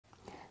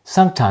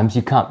Sometimes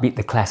you can't beat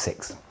the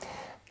classics.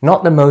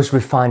 Not the most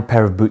refined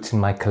pair of boots in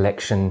my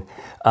collection,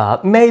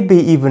 maybe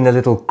even a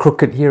little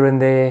crooked here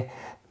and there,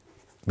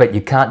 but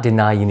you can't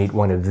deny you need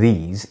one of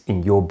these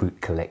in your boot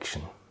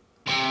collection.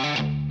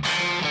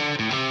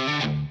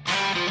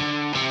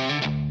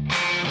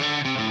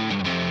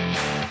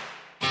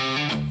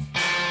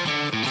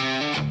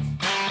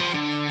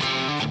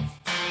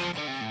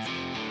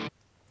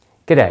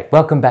 G'day,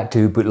 welcome back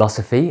to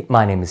Bootlosophy.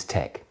 My name is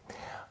Tech.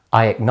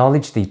 I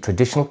acknowledge the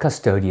traditional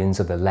custodians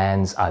of the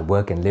lands I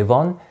work and live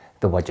on,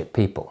 the Wajik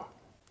people.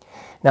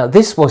 Now,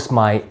 this was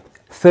my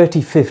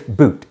 35th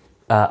boot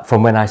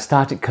from when I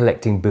started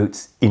collecting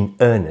boots in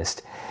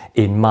earnest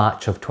in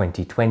March of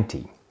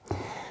 2020.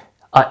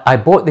 I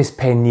bought this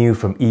pair new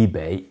from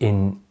eBay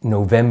in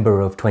November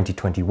of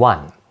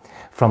 2021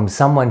 from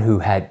someone who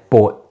had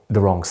bought the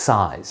wrong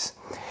size.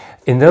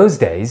 In those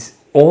days,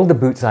 all the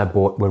boots I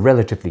bought were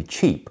relatively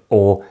cheap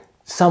or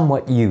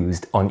somewhat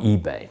used on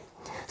eBay,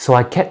 so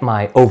I kept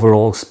my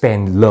overall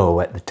spend low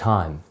at the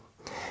time.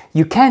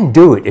 You can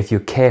do it if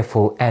you're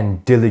careful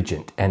and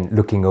diligent and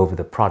looking over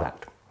the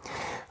product.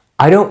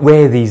 I don't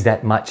wear these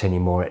that much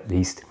anymore, at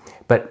least,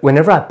 but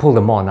whenever I pull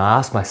them on, I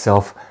ask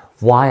myself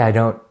why I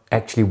don't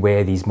actually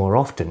wear these more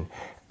often,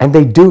 and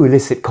they do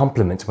elicit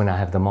compliments when I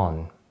have them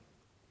on.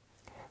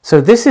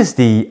 So this is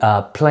the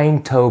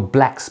plain toe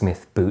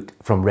blacksmith boot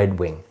from Red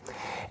Wing,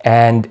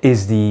 and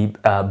is the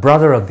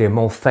brother of their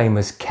more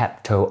famous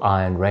cap toe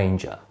Iron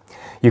Ranger.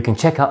 You can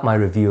check out my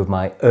review of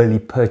my early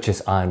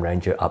purchase Iron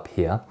Ranger up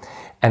here,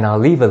 and I'll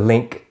leave a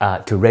link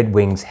to Red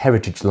Wing's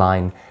Heritage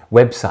Line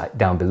website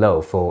down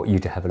below for you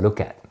to have a look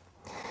at.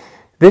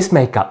 This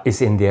makeup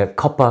is in their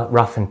copper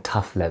rough and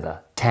tough leather,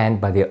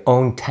 tanned by their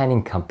own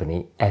tanning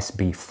company,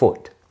 SB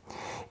Foot.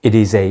 It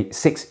is a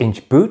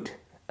 6-inch boot,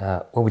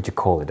 what would you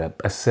call it,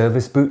 a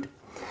service boot?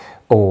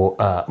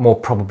 Or more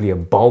probably a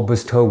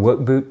bulbous toe work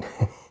boot.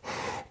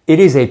 It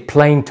is a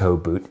plain toe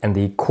boot, and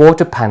the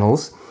quarter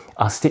panels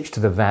are stitched to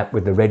the vamp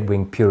with the Red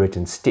Wing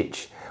Puritan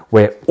stitch,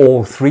 where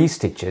all 3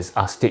 stitches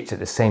are stitched at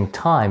the same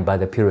time by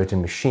the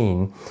Puritan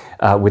machine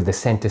with the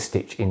center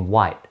stitch in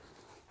white.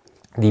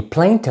 The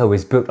plain toe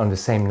is built on the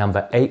same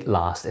number 8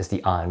 last as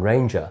the Iron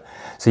Ranger,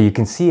 so you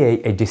can see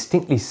a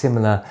distinctly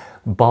similar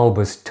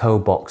bulbous toe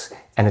box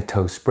and a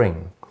toe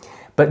spring.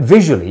 But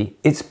visually,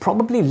 it's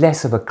probably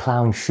less of a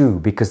clown shoe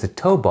because the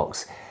toe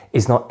box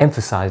is not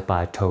emphasized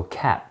by a toe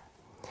cap.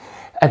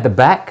 At the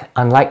back,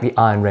 unlike the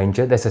Iron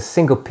Ranger, there's a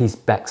single-piece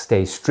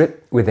backstay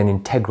strip with an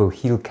integral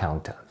heel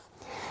counter.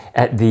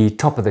 At the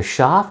top of the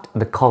shaft,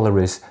 the collar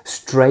is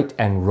straight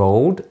and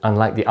rolled,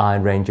 unlike the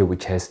Iron Ranger,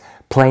 which has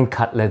plain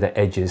cut leather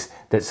edges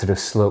that sort of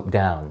slope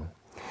down.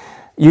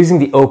 Using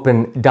the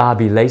open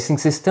Derby lacing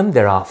system,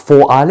 there are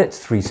 4 eyelets,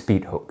 3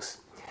 speed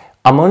hooks.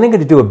 I'm only going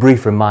to do a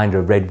brief reminder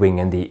of Red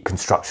Wing and the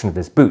construction of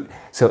this boot,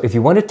 so if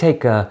you want to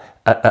take a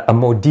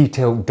more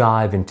detailed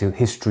dive into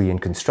history and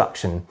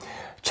construction,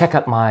 check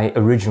out my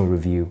original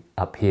review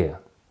up here.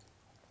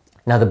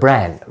 Now, the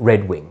brand,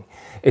 Red Wing,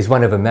 is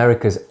one of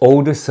America's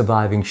oldest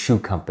surviving shoe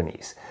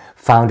companies,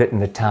 founded in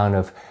the town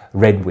of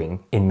Red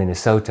Wing in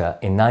Minnesota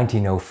in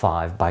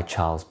 1905 by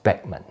Charles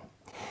Beckman.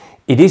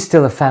 It is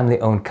still a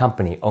family-owned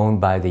company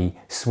owned by the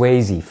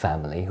Swayze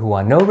family, who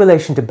are no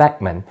relation to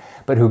Beckman,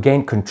 but who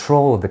gained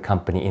control of the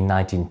company in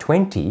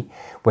 1920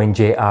 when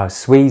J.R.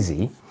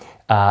 Swayze,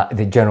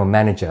 the general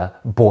manager,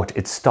 bought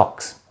its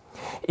stocks.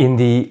 In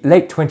the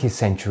late 20th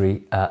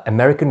century,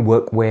 American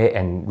workwear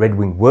and Red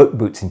Wing work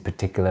boots in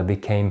particular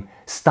became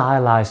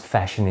stylized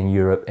fashion in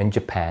Europe and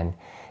Japan.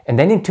 And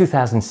then in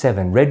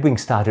 2007, Red Wing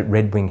started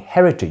Red Wing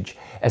Heritage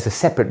as a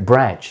separate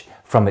branch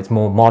from its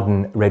more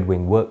modern Red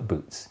Wing work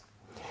boots.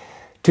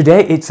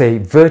 Today, it's a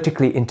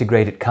vertically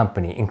integrated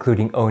company,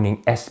 including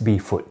owning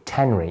SB Foot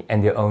Tannery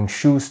and their own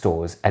shoe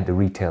stores at the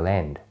retail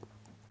end.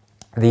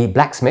 The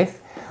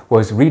Blacksmith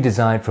was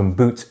redesigned from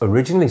boots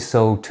originally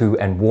sold to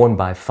and worn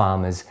by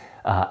farmers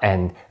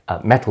and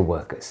metal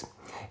workers.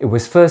 It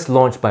was first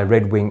launched by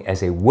Red Wing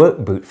as a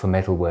work boot for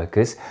metal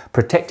workers,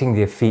 protecting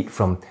their feet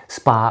from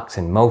sparks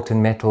and molten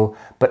metal,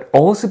 but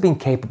also being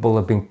capable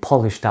of being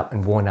polished up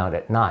and worn out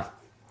at night.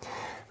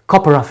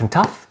 Copper Rough and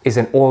Tough is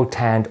an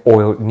oil-tanned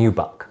oiled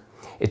nubuck.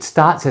 It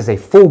starts as a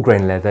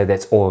full-grain leather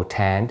that's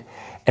oil-tanned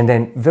and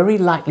then very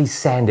lightly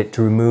sanded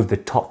to remove the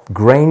top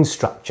grain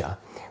structure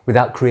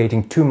without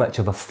creating too much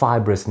of a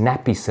fibrous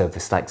nappy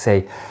surface like,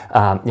 say,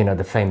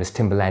 the famous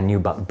Timberland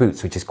nubuck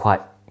boots, which is quite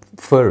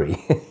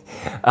furry.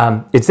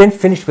 It's then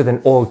finished with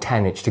an oil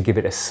tannage to give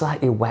it a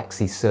slightly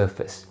waxy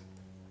surface.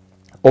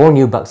 All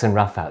nubucks and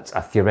roughouts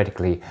are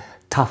theoretically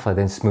tougher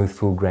than smooth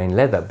full-grain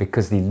leather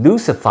because the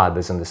looser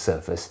fibers on the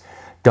surface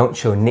don't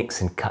show nicks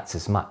and cuts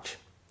as much.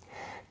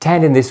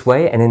 Tanned in this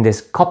way and in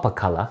this copper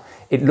color,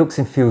 it looks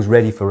and feels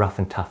ready for rough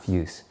and tough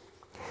use.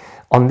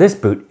 On this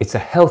boot, it's a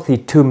healthy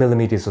 2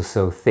 millimeters or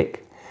so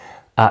thick.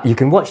 You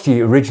can watch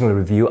the original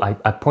review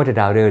I pointed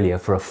out earlier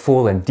for a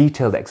full and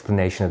detailed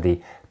explanation of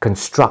the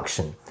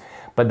construction,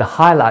 but the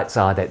highlights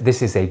are that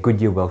this is a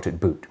Goodyear welted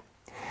boot.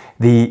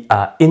 The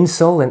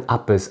insole and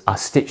uppers are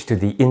stitched to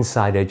the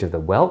inside edge of the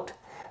welt.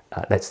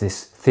 That's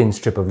this thin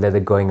strip of leather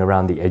going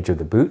around the edge of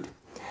the boot.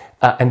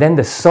 And then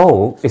the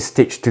sole is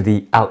stitched to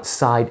the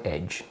outside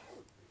edge.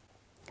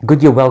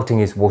 Goodyear welting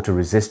is water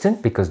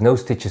resistant because no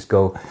stitches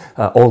go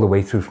all the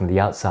way through from the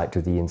outside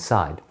to the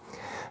inside.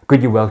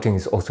 Goodyear welting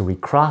is also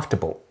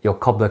recraftable. Your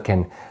cobbler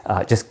can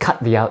just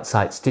cut the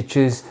outside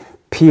stitches,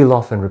 peel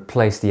off and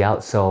replace the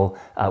outsole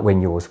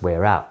when yours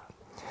wear out.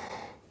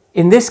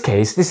 In this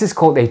case, this is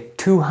called a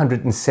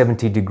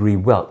 270-degree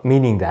welt,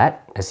 meaning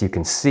that, as you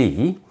can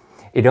see,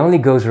 it only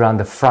goes around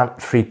the front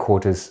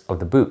 3/4 of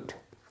the boot.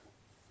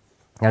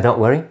 Now don't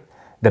worry,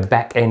 the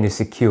back end is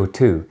secure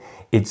too.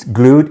 It's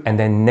glued and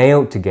then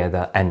nailed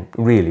together and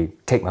really,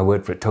 take my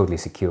word for it, totally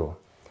secure.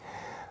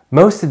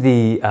 Most of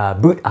the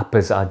boot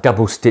uppers are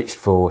double stitched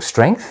for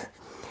strength,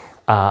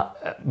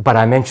 but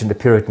I mentioned the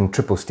Puritan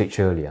triple stitch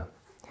earlier.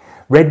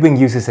 Red Wing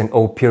uses an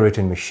old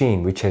Puritan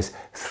machine which has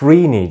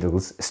 3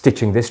 needles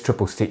stitching this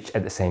triple stitch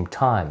at the same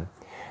time.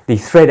 The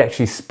thread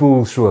actually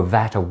spools through a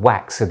vat of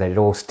wax so that it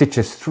all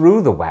stitches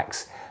through the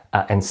wax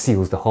and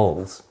seals the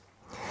holes.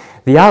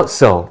 The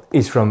outsole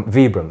is from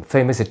Vibram,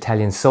 famous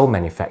Italian sole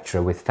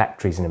manufacturer with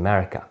factories in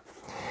America.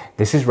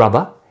 This is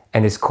rubber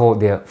and is called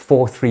their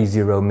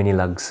 430 mini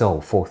lug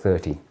sole,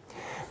 430.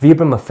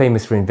 Vibram are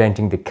famous for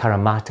inventing the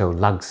Caramato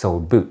lug sole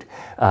boot.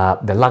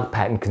 The lug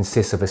pattern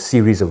consists of a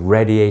series of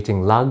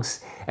radiating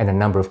lugs and a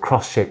number of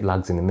cross-shaped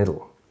lugs in the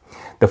middle.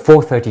 The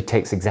 430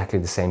 takes exactly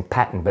the same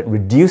pattern but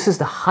reduces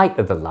the height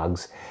of the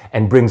lugs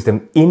and brings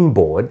them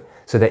inboard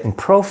so that in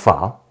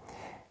profile,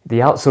 the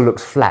outsole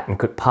looks flat and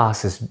could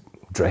pass as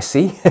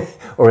dressy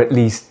or at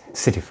least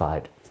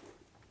citified.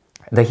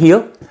 The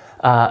heel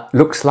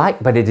looks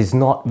like, but it is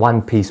not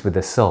one piece with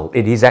the sole.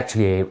 It is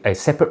actually a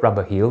separate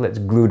rubber heel that's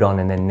glued on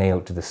and then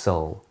nailed to the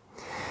sole.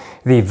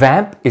 The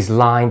vamp is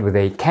lined with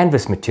a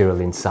canvas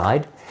material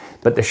inside,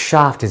 but the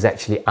shaft is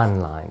actually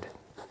unlined.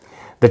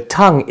 The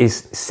tongue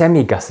is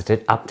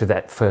semi-gusseted up to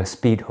that first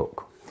speed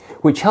hook,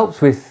 which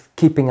helps with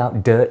keeping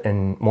out dirt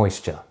and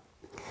moisture.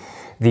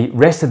 The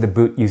rest of the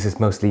boot uses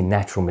mostly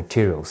natural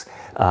materials.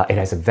 It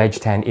has a veg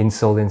tan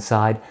insole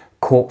inside,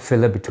 cork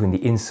filler between the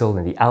insole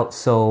and the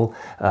outsole,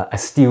 a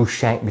steel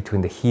shank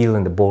between the heel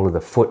and the ball of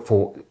the foot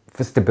for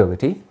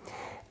stability.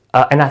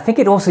 And I think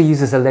it also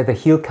uses a leather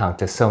heel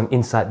counter sewn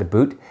inside the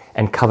boot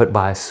and covered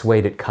by a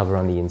suede cover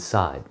on the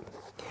inside.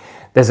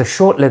 There's a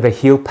short leather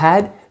heel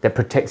pad that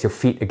protects your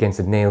feet against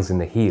the nails in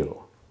the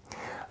heel.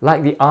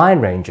 Like the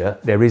Iron Ranger,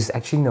 there is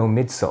actually no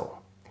midsole.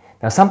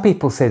 Now some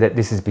people say that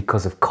this is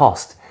because of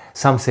cost.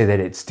 Some say that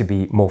it's to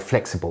be more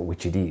flexible,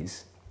 which it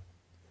is.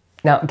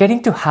 Now,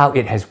 getting to how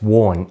it has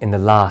worn in the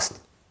last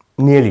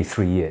nearly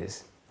 3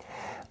 years.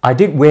 I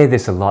did wear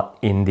this a lot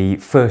in the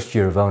first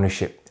year of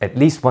ownership, at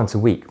least once a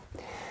week.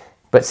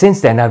 But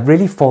since then, I've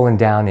really fallen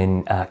down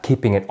in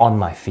keeping it on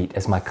my feet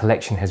as my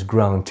collection has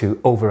grown to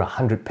over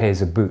 100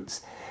 pairs of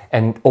boots,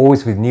 and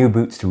always with new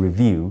boots to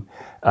review,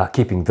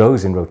 keeping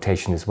those in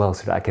rotation as well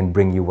so that I can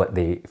bring you what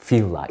they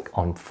feel like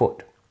on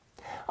foot.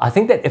 I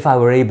think that if I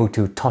were able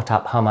to tot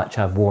up how much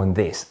I've worn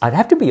this, I'd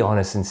have to be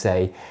honest and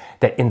say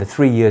that in the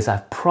 3 years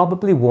I've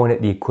probably worn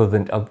it the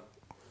equivalent of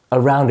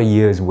around a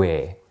year's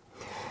wear.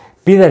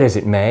 Be that as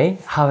it may,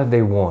 how have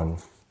they worn?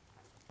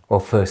 Well,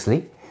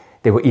 firstly,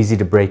 they were easy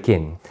to break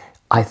in.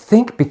 I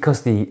think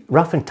because the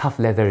rough and tough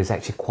leather is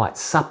actually quite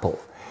supple,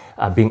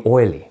 being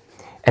oily,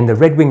 and the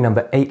Red Wing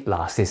number 8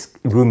 last is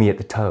roomy at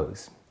the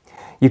toes.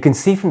 You can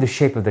see from the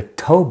shape of the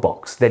toe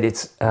box that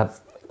it's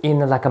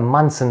like a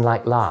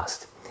Munson-like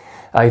last.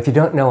 If you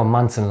don't know, a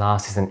Munson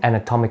last is an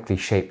anatomically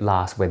shaped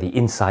last where the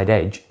inside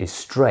edge is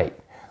straight,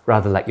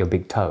 rather like your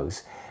big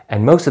toes,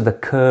 and most of the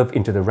curve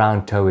into the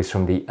round toe is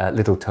from the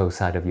little toe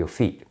side of your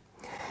feet.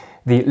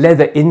 The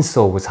leather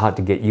insole was hard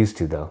to get used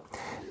to though.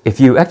 If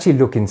you actually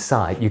look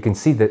inside, you can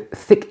see the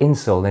thick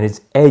insole and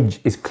its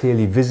edge is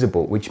clearly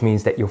visible, which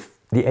means that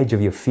the edge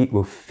of your feet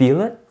will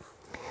feel it.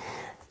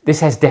 This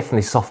has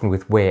definitely softened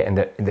with wear,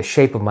 and the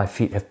shape of my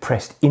feet have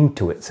pressed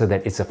into it so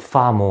that it's a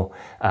far more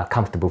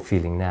comfortable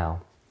feeling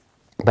now.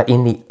 But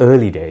in the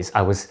early days,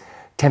 I was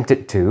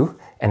tempted to,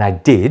 and I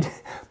did,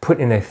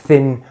 put in a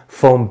thin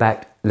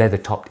foam-backed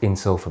leather-topped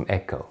insole from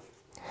Echo.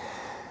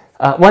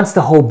 Once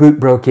the whole boot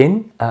broke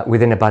in,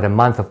 within about a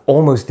month of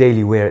almost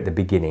daily wear at the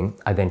beginning,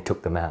 I then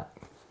took them out.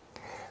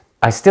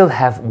 I still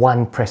have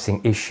one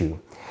pressing issue.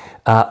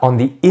 On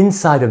the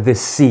inside of this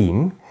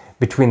seam,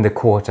 between the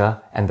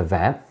quarter and the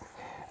vamp,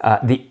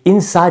 the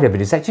inside of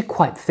it is actually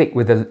quite thick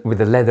with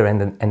the leather and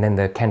then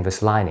the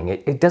canvas lining.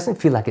 It doesn't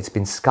feel like it's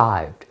been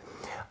skived.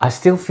 I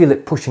still feel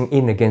it pushing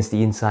in against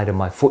the inside of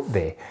my foot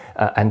there,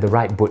 and the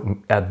right boot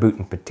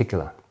in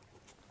particular.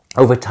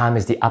 Over time,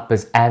 as the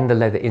uppers and the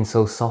leather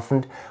insole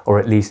softened, or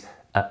at least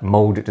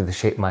molded to the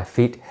shape of my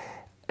feet,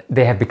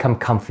 they have become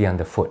comfy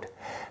underfoot.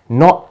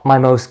 Not my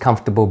most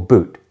comfortable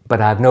boot, but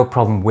I have no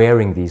problem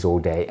wearing these all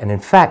day. And in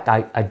fact,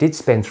 I did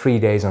spend 3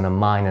 days on a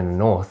mine in the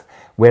north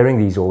wearing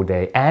these all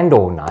day and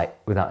all night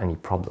without any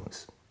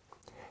problems.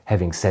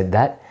 Having said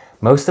that,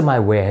 most of my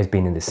wear has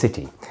been in the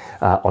city,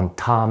 on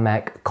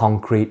tarmac,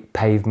 concrete,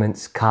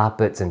 pavements,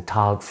 carpets and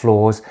tiled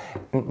floors,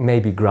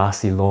 maybe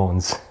grassy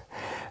lawns.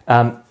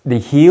 The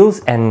heels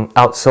and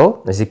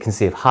outsole, as you can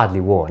see, have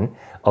hardly worn,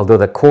 although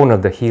the corner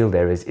of the heel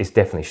there is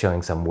definitely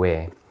showing some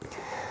wear.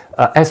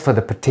 As for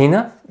the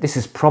patina, this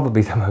is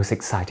probably the most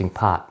exciting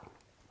part.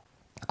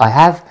 I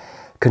have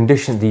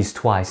conditioned these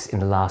twice in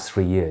the last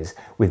 3 years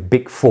with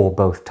Big 4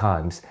 both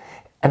times,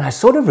 and I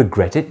sort of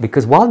regret it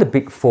because while the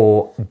Big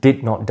 4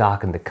 did not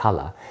darken the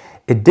color,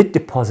 it did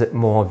deposit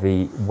more of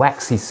the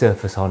waxy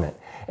surface on it,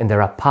 and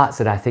there are parts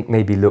that I think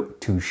maybe look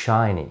too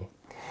shiny.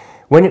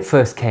 When it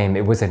first came,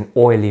 it was an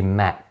oily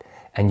matte,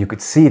 and you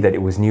could see that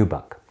it was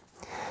nubuck.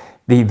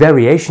 The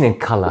variation in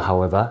color,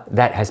 however,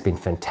 that has been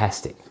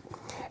fantastic.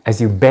 As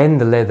you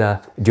bend the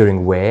leather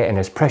during wear and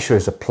as pressure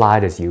is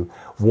applied as you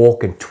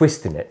walk and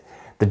twist in it,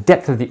 the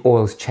depth of the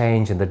oils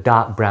change and the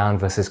dark brown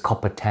versus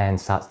copper tan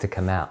starts to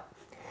come out.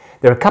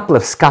 There are a couple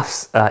of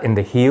scuffs in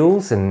the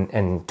heels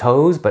and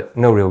toes, but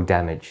no real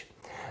damage.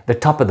 The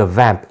top of the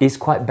vamp is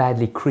quite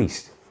badly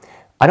creased.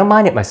 I don't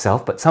mind it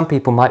myself, but some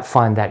people might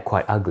find that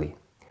quite ugly.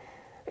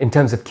 In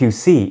terms of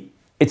QC,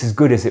 it's as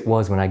good as it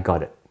was when I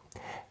got it.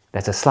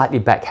 That's a slightly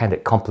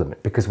backhanded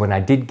compliment because when I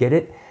did get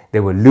it,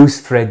 there were loose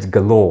threads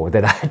galore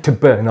that I had to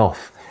burn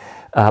off.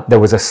 There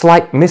was a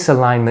slight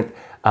misalignment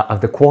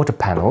of the quarter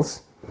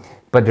panels,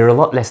 but they're a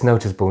lot less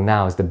noticeable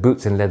now as the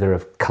boots and leather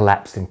have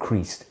collapsed and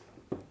creased.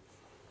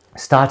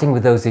 Starting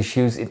with those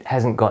issues, it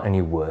hasn't got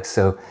any worse,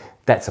 so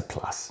that's a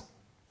plus.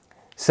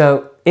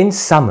 So, in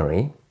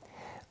summary,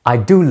 I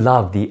do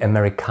love the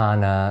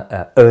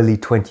Americana early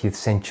 20th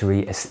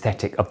century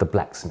aesthetic of the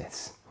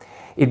blacksmiths.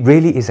 It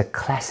really is a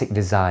classic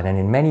design and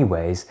in many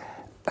ways,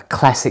 a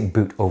classic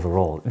boot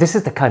overall. This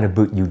is the kind of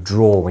boot you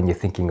draw when you're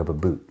thinking of a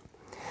boot.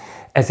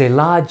 As a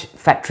large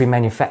factory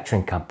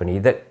manufacturing company,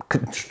 that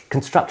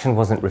construction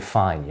wasn't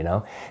refined, you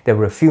know. There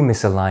were a few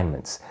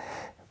misalignments.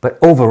 But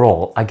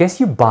overall, I guess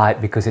you buy it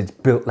because it's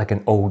built like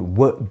an old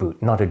work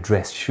boot, not a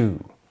dress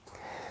shoe.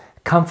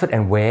 Comfort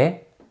and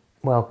wear?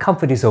 Well,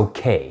 comfort is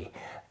okay,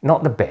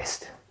 not the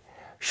best.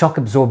 Shock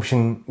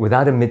absorption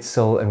without a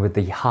midsole and with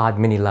the hard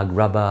mini lug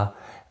rubber.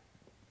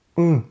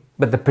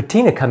 But the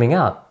patina coming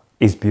out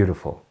is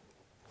beautiful.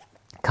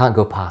 Can't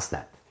go past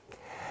that.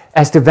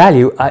 As to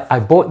value, I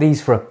bought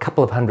these for a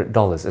couple of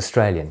 $100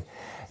 Australian.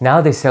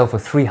 Now they sell for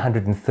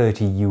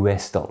 $330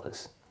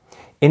 US.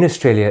 In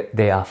Australia,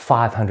 they are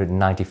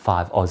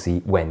 595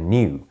 Aussie when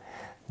new.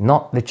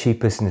 Not the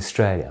cheapest in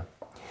Australia.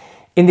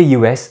 In the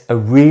US, a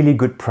really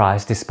good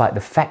price despite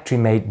the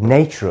factory-made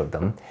nature of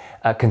them,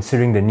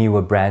 considering the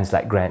newer brands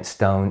like Grant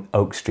Stone,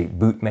 Oak Street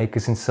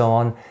Bootmakers and so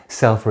on,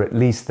 sell for at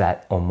least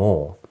that or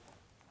more.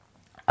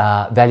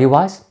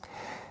 Value-wise?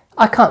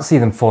 I can't see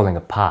them falling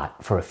apart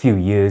for a few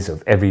years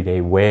of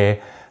everyday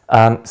wear,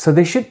 so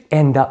they should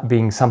end up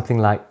being something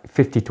like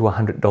 $50 to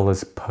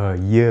 $100 per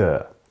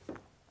year,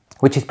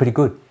 which is pretty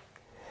good.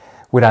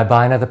 Would I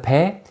buy another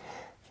pair?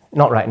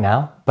 Not right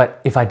now, but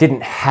if I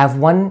didn't have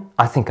one,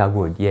 I think I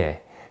would, yeah,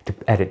 to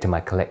add it to my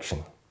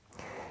collection.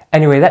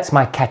 Anyway, that's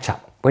my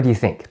catch-up. What do you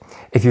think?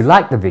 If you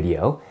liked the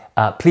video,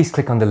 please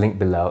click on the link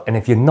below, and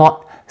if you're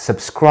not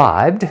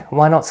subscribed,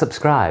 why not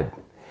subscribe?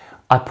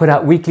 I put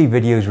out weekly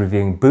videos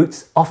reviewing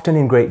boots, often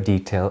in great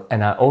detail,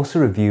 and I also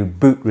review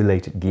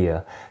boot-related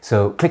gear,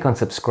 so click on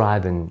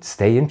subscribe and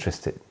stay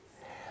interested.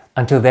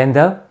 Until then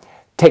though,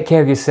 take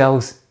care of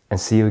yourselves and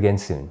see you again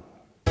soon.